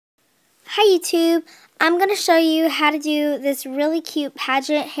Hi YouTube, I'm going to show you how to do this really cute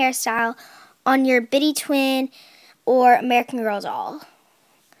pageant hairstyle on your Bitty Twin or American Girl doll.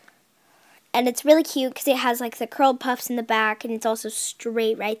 And it's really cute because it has like the curled puffs in the back and it's also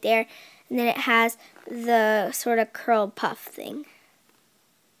straight right there. And then it has the sort of curled puff thing.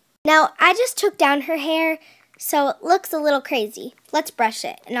 Now I just took down her hair so it looks a little crazy. Let's brush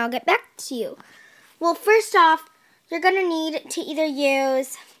it and I'll get back to you. Well, first off, you're going to need to either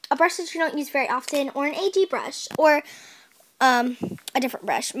use a brush that you don't use very often, or an AG brush, or a different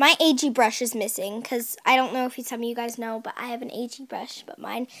brush. My AG brush is missing, because I don't know if some of you guys know, but I have an AG brush, but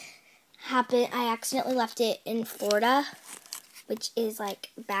mine happened, I accidentally left it in Florida, which is,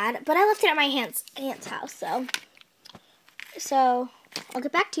 like, bad, but I left it at my aunt's house, so I'll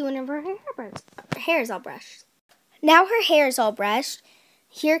get back to you whenever her hair is all brushed. Now her hair is all brushed,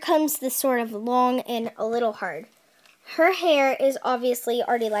 here comes the sort of long and a little hard. Her hair is obviously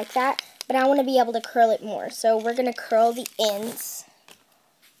already like that, but I want to be able to curl it more. So we're going to curl the ends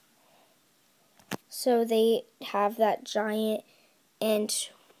so they have that giant and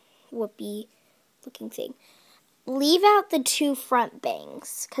whoopee looking thing. Leave out the two front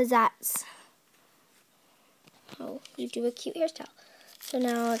bangs because that's how you do a cute hairstyle. So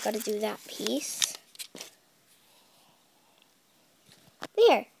now I got to do that piece.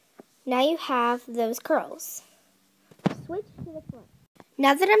 There. Now you have those curls. Switch to the front.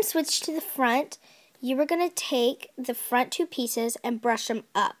 Now that I'm switched to the front, you are going to take the front two pieces and brush them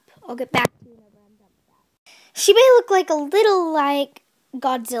up. I'll get back to you whenever I'm done with that. She may look like a little like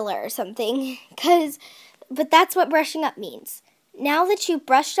Godzilla or something, but that's what brushing up means. Now that you've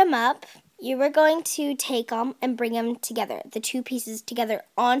brushed them up, you are going to take them and bring them together, the two pieces together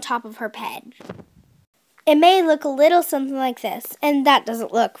on top of her head. It may look a little something like this, and that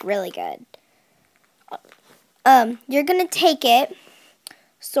doesn't look really good. You're going to take it,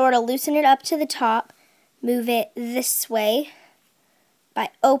 sort of loosen it up to the top, move it this way. By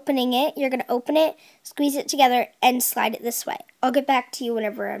opening it, you're going to open it, squeeze it together, and slide it this way. I'll get back to you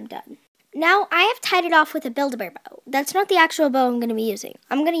whenever I'm done. Now, I have tied it off with a Build-A-Bear bow. That's not the actual bow I'm going to be using.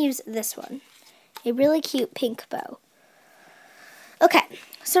 I'm going to use this one, a really cute pink bow. Okay,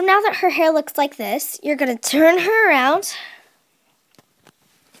 so now that her hair looks like this, you're going to turn her around,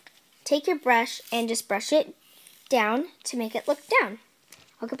 take your brush, and just brush it down to make it look down.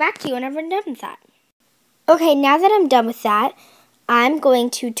 I'll get back to you whenever I'm done with that. Okay, now that I'm done with that, I'm going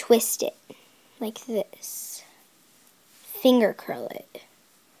to twist it like this. Finger curl it.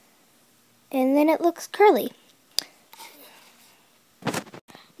 And then it looks curly.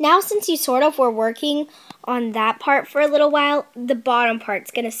 Now since you sort of were working on that part for a little while, the bottom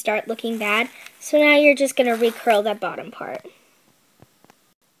part's going to start looking bad. So now you're just going to recurl that bottom part.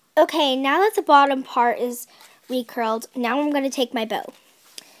 Okay, now that the bottom part is recurled, now I'm going to take my bow.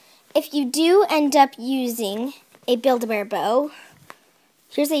 If you do end up using a Build-A-Bear bow,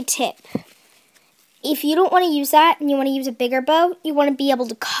 here's a tip. If you don't want to use that and you want to use a bigger bow, you want to be able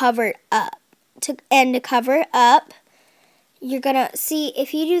to cover it up. To cover it up, you're going to see,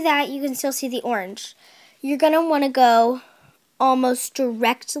 if you do that, you can still see the orange. You're going to want to go almost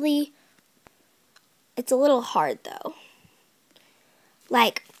directly. It's a little hard though.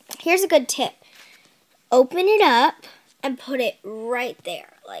 Like, here's a good tip. Open it up and put it right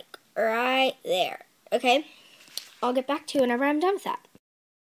there, like right there, okay? I'll get back to you whenever I'm done with that.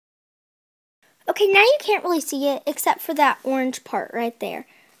 Okay, now you can't really see it except for that orange part right there.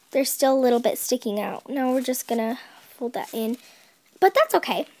 There's still a little bit sticking out. Now we're just gonna fold that in, but that's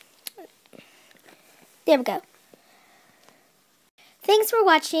okay. There we go. Thanks for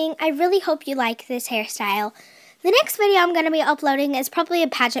watching. I really hope you like this hairstyle. The next video I'm going to be uploading is probably a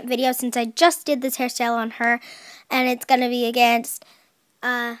pageant video since I just did this hairstyle on her. And it's going to be against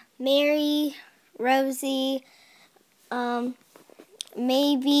Mary, Rosie,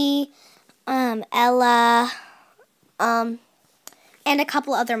 maybe Ella, and a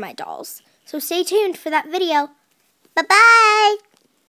couple other my dolls. So stay tuned for that video. Bye-bye!